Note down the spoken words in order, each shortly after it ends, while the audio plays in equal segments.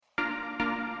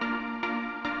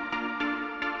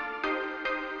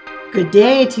Good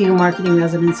day to you, marketing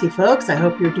residency folks. I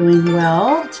hope you're doing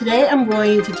well. Today I'm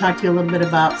going to talk to you a little bit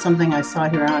about something I saw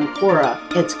here on Quora.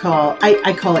 It's called,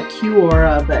 I call it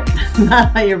Quora, but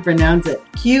not how you pronounce it.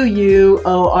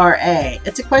 Quora.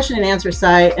 It's a question and answer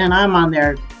site, and I'm on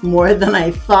there more than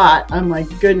I thought. Oh my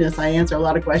goodness, I answer a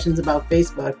lot of questions about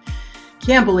Facebook.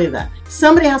 Can't believe that.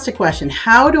 Somebody asked a question,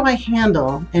 how do I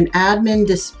handle an admin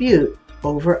dispute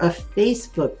over a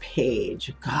Facebook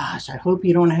page? Gosh, I hope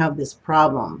you don't have this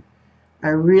problem. I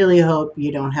really hope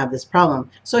you don't have this problem.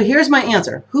 So here's my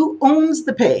answer. Who owns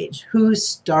the page? Who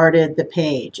started the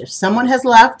page? If someone has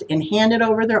left and handed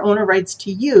over their owner rights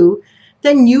to you,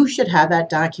 then you should have that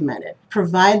documented.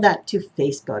 Provide that to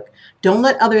Facebook. Don't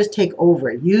let others take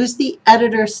over. Use the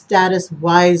editor status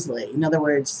wisely. In other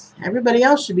words, everybody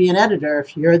else should be an editor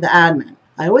if you're the admin.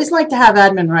 I always like to have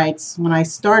admin rights when I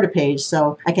start a page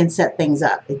so I can set things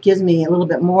up. It gives me a little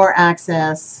bit more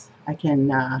access. I can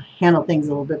handle things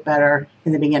a little bit better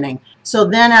in the beginning. So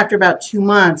then after about 2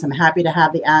 months, I'm happy to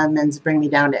have the admins bring me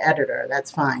down to editor.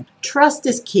 That's fine. Trust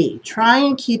is key. Try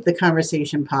and keep the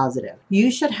conversation positive.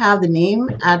 You should have the name,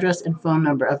 address, and phone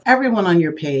number of everyone on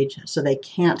your page so they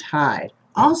can't hide.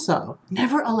 Also,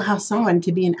 never allow someone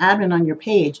to be an admin on your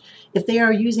page if they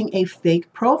are using a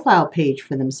fake profile page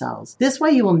for themselves. This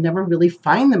way you will never really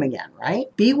find them again, right?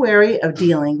 Be wary of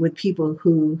dealing with people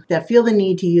that feel the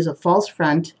need to use a false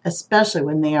front, especially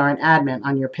when they are an admin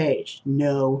on your page.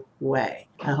 No way.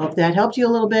 I hope that helped you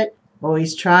a little bit.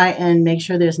 Always try and make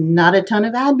sure there's not a ton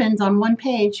of admins on one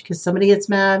page because somebody gets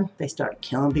mad, they start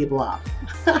killing people off.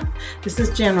 This is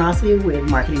Jan Rossi with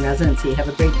Marketing Residency. Have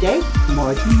a great day.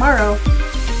 More tomorrow.